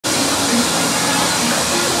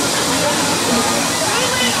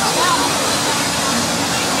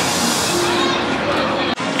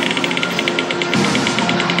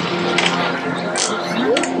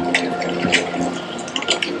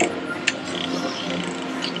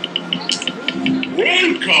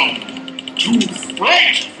Welcome to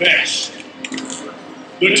FreightFest.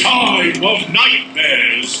 The time of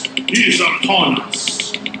nightmares is upon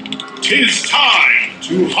us. 'Tis time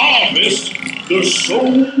to harvest the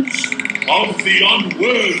souls of the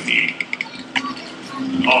unworthy.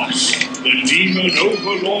 Us, the demon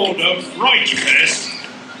overlord of FreightFest,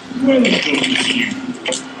 welcomes you.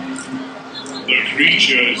 The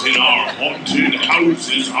creatures in our haunted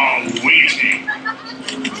houses are waiting.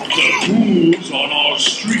 The fools on our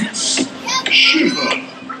streets shiver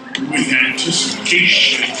with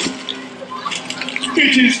anticipation.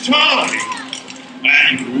 It is time,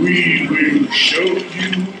 and we will show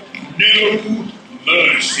you no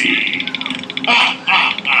mercy. Ha ha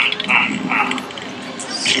ha ha ha.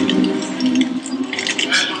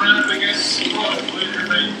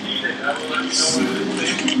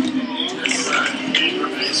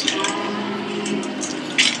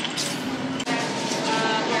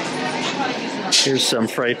 Here's some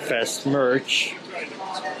FreightFest merch.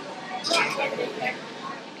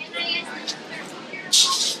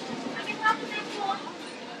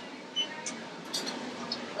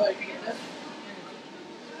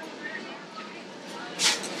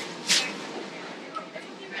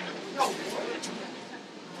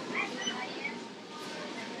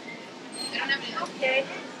 Okay.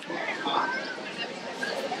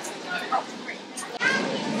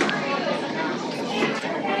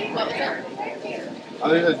 I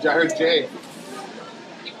heard Jay.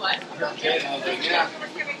 What? Yeah.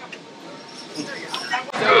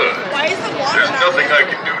 Why is the water There's nothing I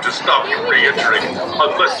can do to stop you re-entering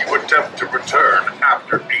unless you attempt to return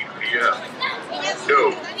after 8 p.m. No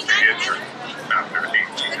re-entry after 8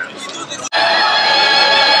 p.m.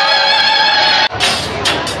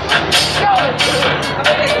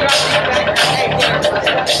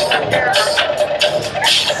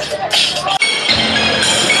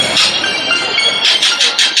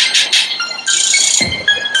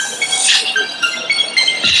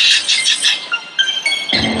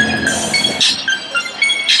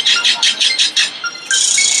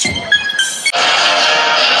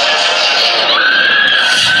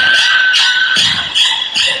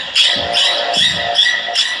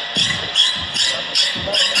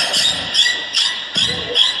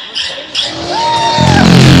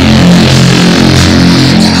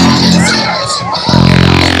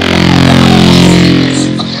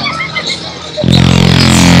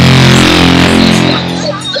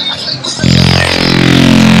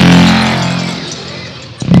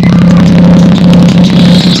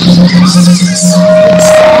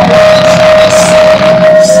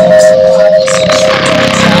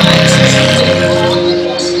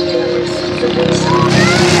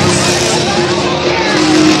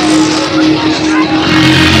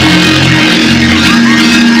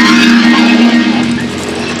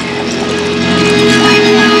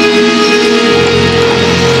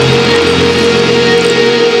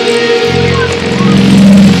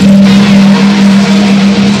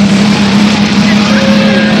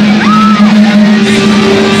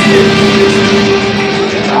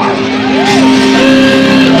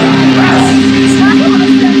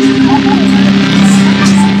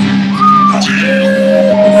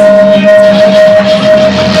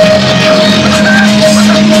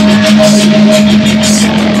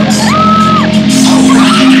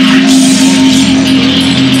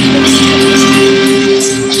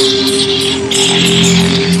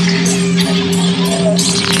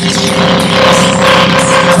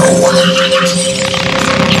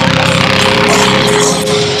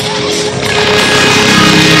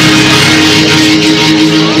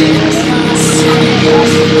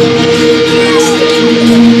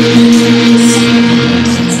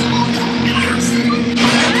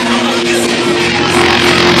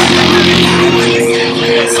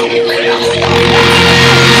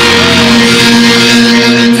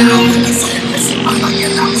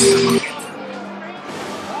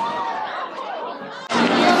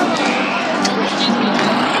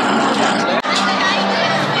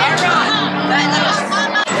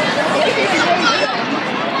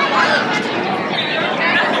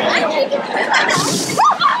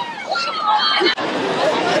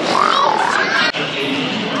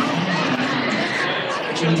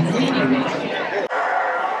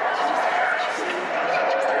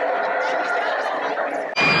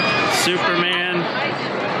 Superman.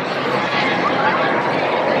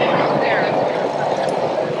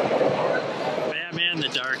 Batman, The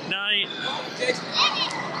Dark Knight.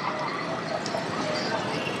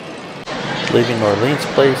 Leaving Orleans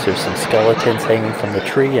Place, there's some skeletons hanging from the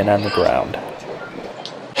tree and on the ground.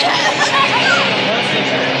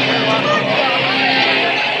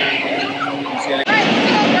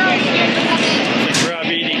 The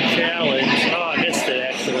grubby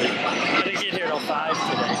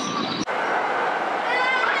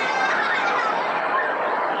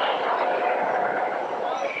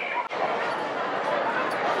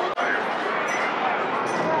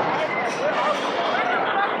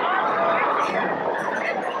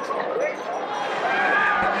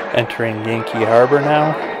Entering Yankee Harbor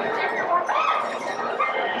now.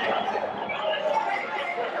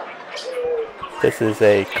 This is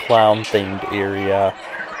a clown-themed area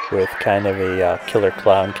with kind of a killer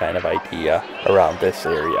clown kind of idea around this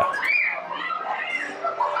area.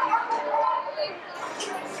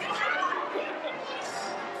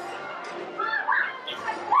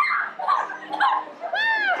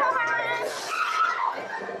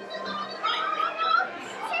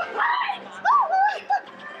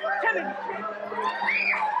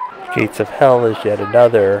 Gates of Hell is yet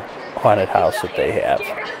another haunted house that they have.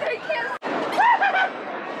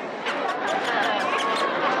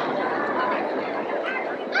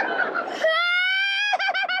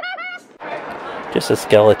 Just a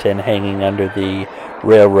skeleton hanging under the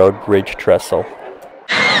railroad bridge trestle.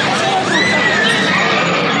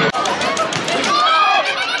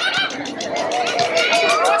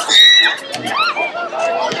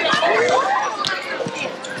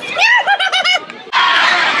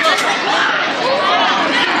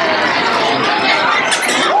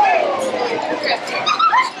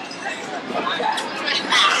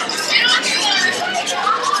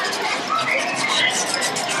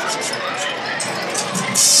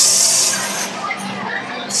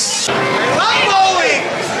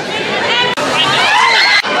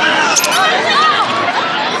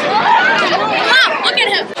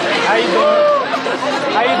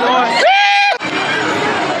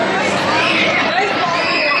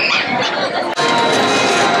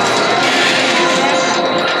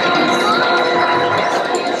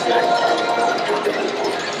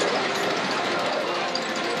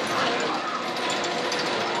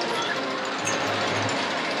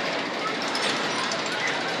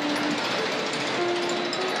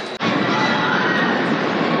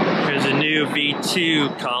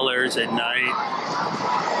 V2 colors at night.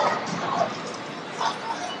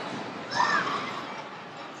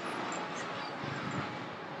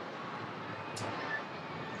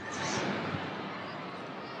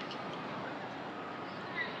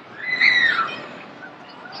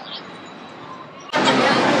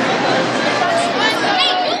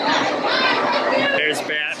 There's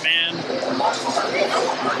Batman.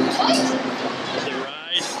 The ride.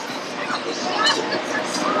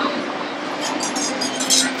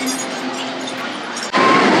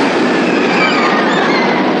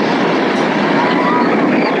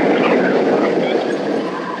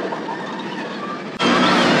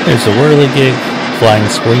 There's the Whirligig Flying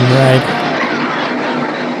Swing Ride.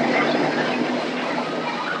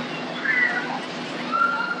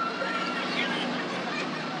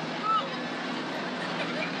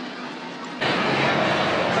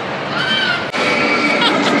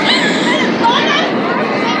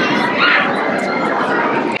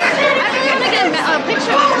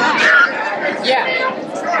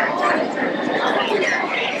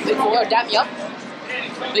 Big four, dap me up.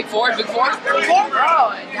 Big four. Big four? Big four?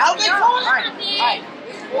 Bro, how big four? Alright.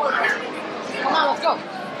 Come on, let's go.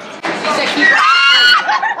 He said keep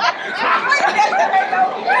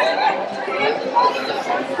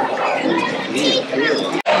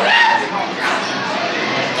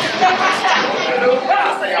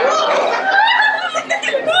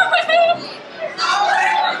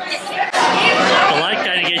the light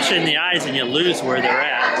kind of gets you in the eyes and you lose where they're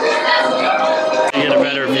at. You get a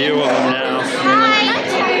better view of them now.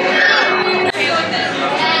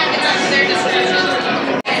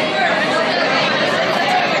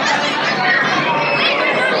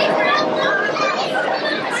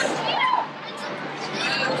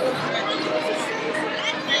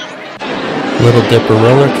 Little Dipper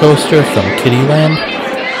roller coaster from Kittyland.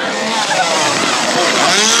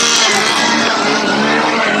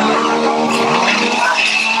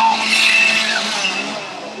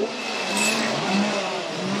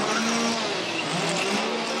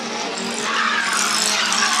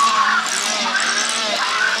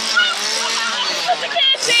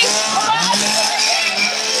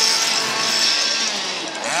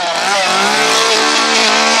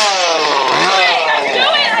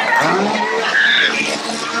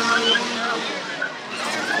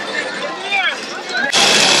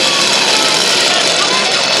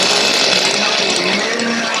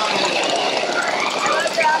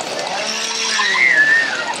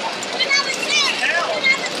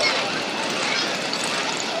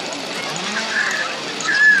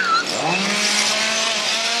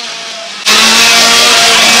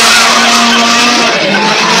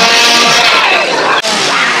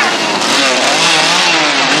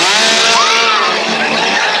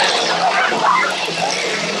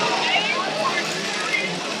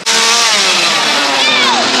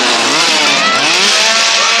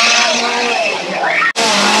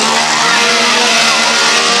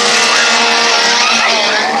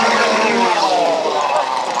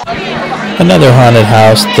 Another haunted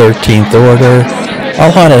house, 13th order. All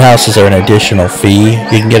haunted houses are an additional fee.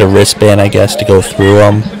 You can get a wristband, I guess, to go through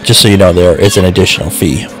them. Just so you know, there is an additional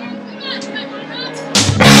fee.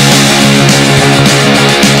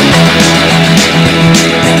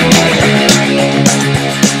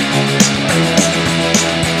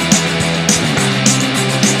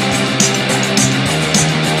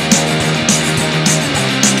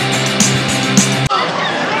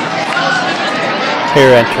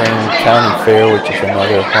 Here entering County Fair, which is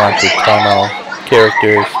another haunted tunnel.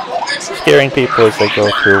 Characters scaring people as they go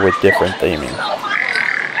through with different theming.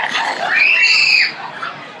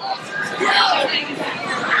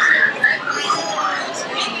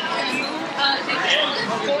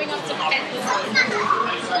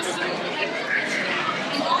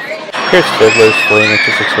 Here's Fiddler's Fling, it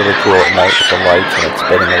just looks really cool at night with the lights and it's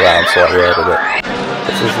spinning around, so I added it.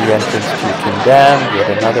 This is the entrance to Condemned, yet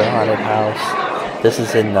another haunted house. This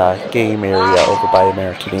is in the game area over by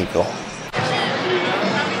American Eagle.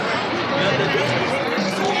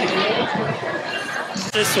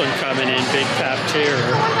 This one coming in, Big Top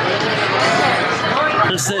Terror.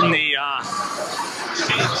 This is in the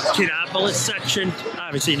Kinopolis section.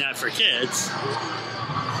 Obviously not for kids.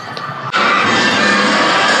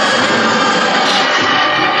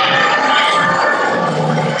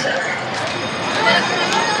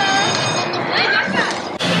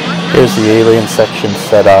 Here's the alien section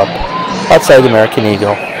set up outside the American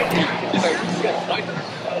Eagle.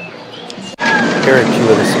 Here are two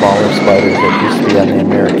of the smaller spiders that used to be on the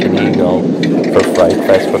American Eagle for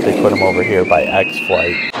FreightFest, but they put them over here by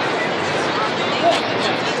X-Flight.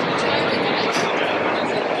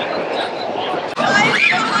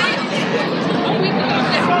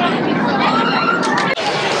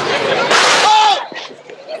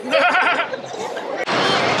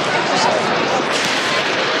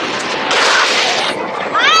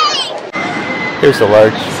 Here's a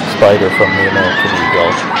large spider from the American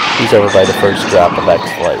Eagle. He's over by the first drop of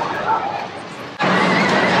X-Flight.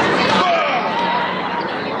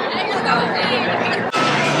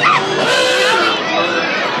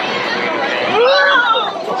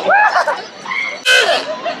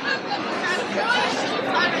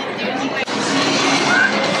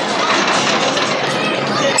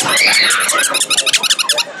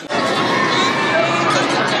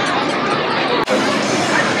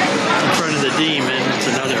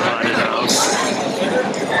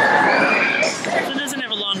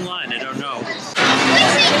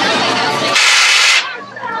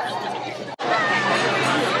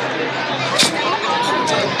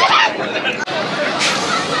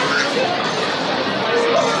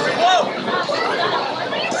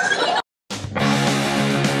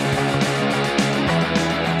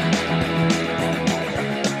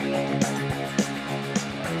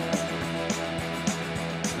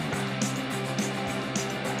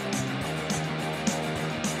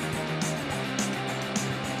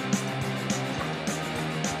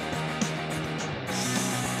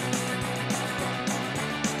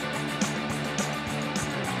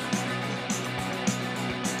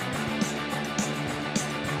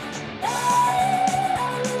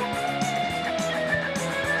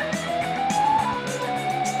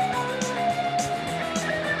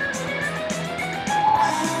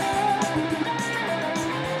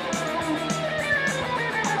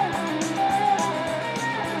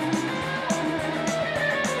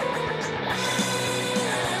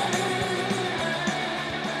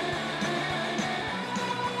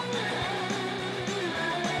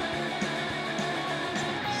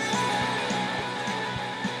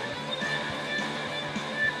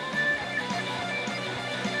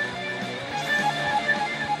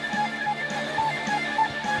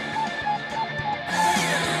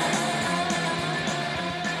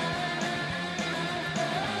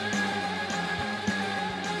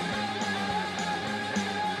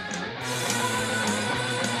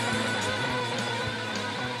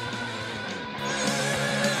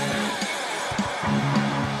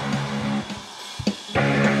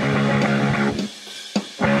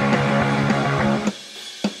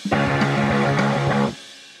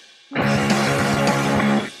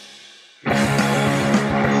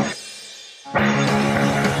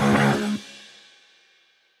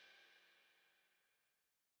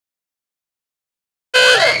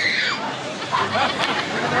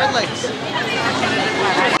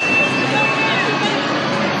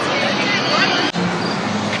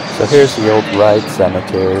 So here's the old ride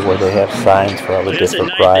cemetery where they have signs for all the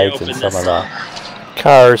different rides and some of the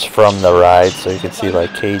cars from the rides. So you can see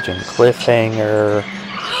like Cajun Cliffhanger,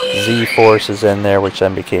 Z-Force is in there, which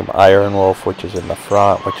then became Iron Wolf, which is in the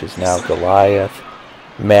front, which is now Goliath.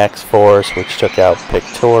 Max Force, which took out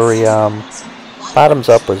Pictorium. Bottoms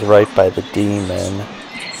Up was right by the Demon.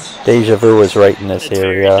 Deja Vu was right in this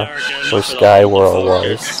area where Sky World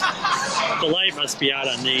was. The light must be out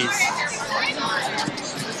on these.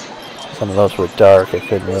 Some of those were dark, I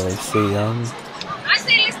couldn't really see them.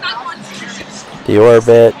 The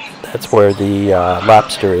Orbit, that's where the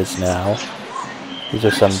lobster is now. These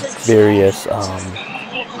are some various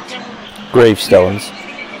gravestones.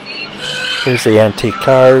 Here's the antique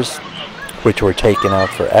cars, which were taken out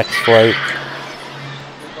for X-Flight.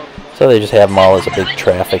 So they just have them all as a big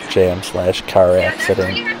traffic jam / car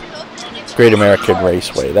accident. Great American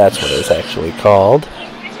Raceway, that's what it's actually called.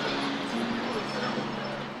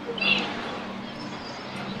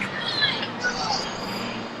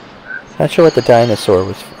 Not sure what the dinosaur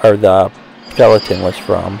was, or the skeleton was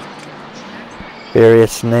from.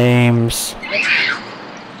 Various names.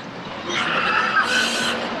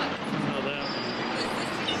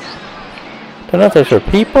 Don't know if those were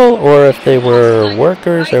people, or if they were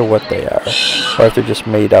workers, or what they are. Or if they're just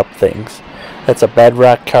made up things. That's a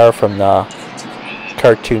Bedrock car from the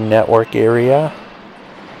Cartoon Network area.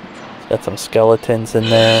 Got some skeletons in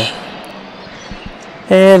there.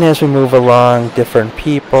 And as we move along, different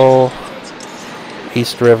people.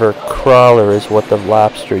 East River Crawler is what the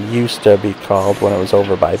lobster used to be called when it was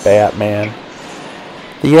over by Batman.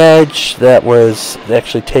 The Edge, that was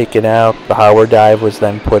actually taken out. The Howard Dive was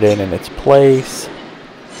then put in its place.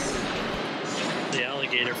 The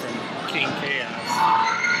alligator from King Chaos.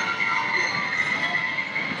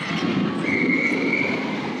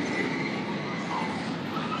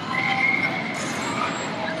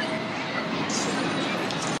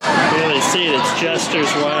 Really see it, it's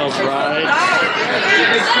Jester's Wild Ride.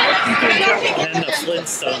 And the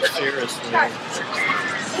Flintstones Ferris wheel.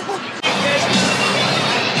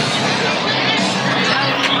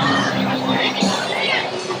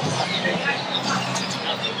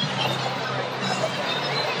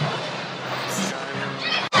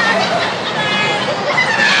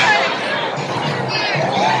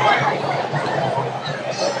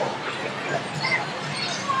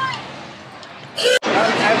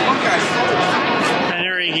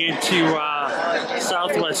 Entering into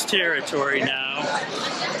Southwest Territory now.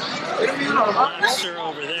 Lobster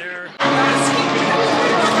over there.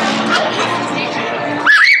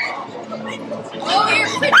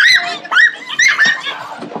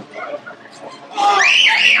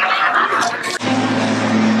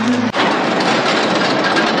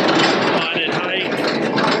 Haunted hike.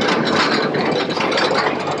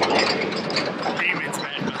 Demon's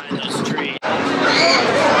right behind those trees.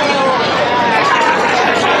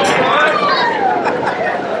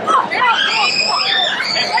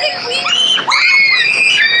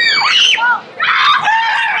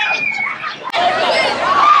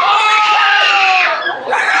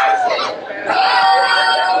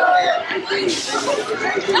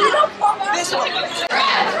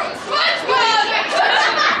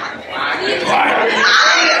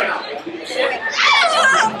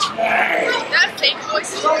 That fake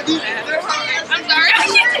voice is I'm sorry.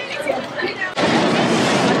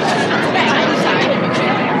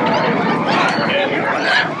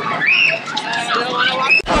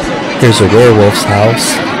 Here's a werewolf's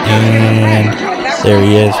house, and there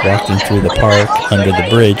he is walking through the park under the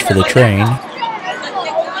bridge for the train.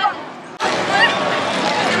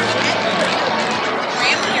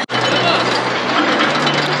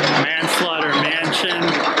 Manslaughter Mansion. I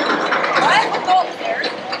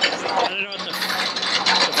don't know what the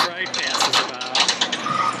FreightFest is about.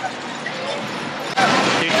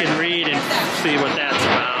 You can read and see what that's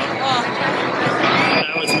about.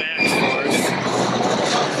 That was Max Force.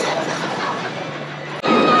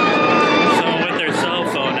 Someone with their cell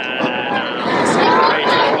phone on right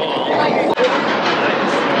to roll.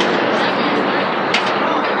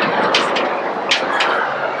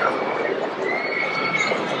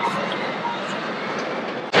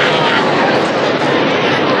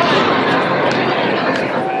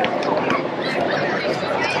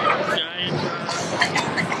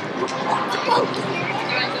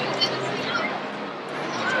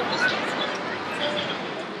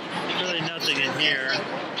 Really nothing in here.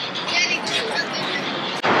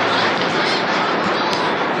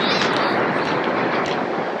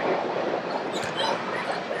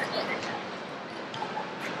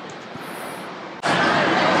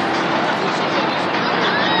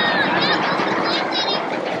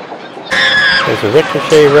 There's a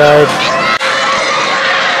ricochet ride.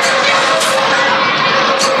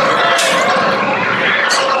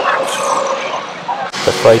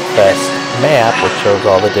 The FreightFest. map, which shows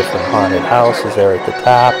all the different haunted houses there at the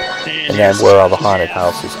top, and then where all the haunted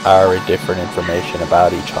houses are and different information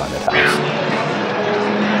about each haunted house.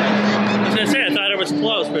 I was going to say, I thought it was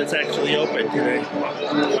closed, but it's actually open today,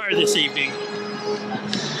 or this evening.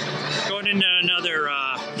 Going into another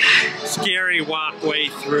scary walkway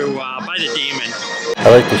through by the demon. I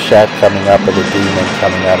like the shot coming up of the demon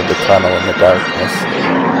coming out of the tunnel in the darkness.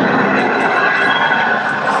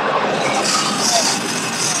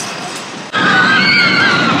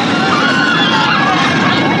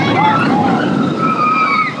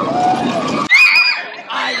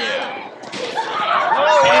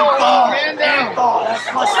 That's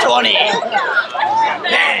plus 20.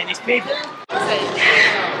 Man, these people.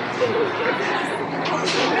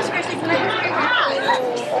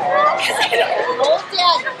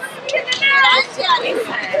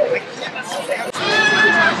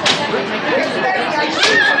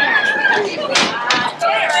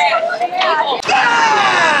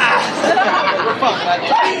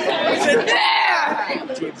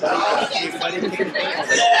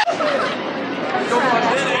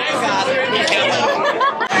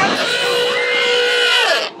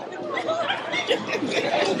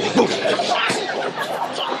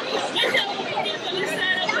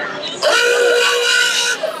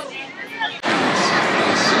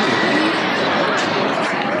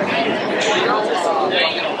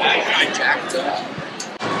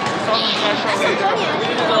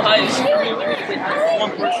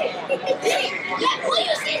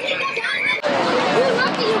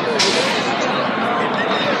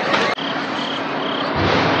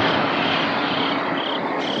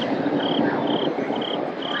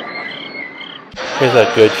 Here's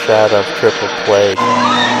a good shot of Triple Plague.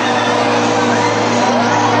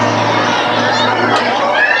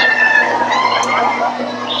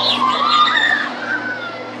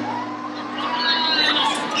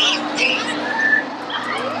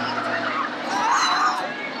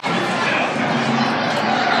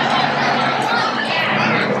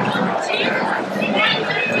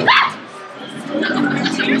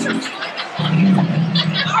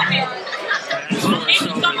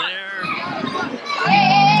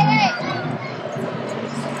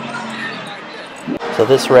 So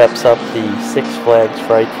this wraps up the Six Flags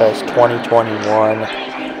FreightFest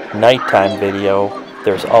 2021 nighttime video.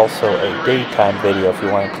 There's also a daytime video if you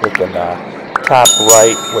want to click on the top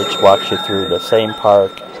right, which walks you through the same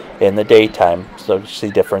park in the daytime, so you see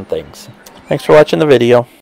different things. Thanks for watching the video.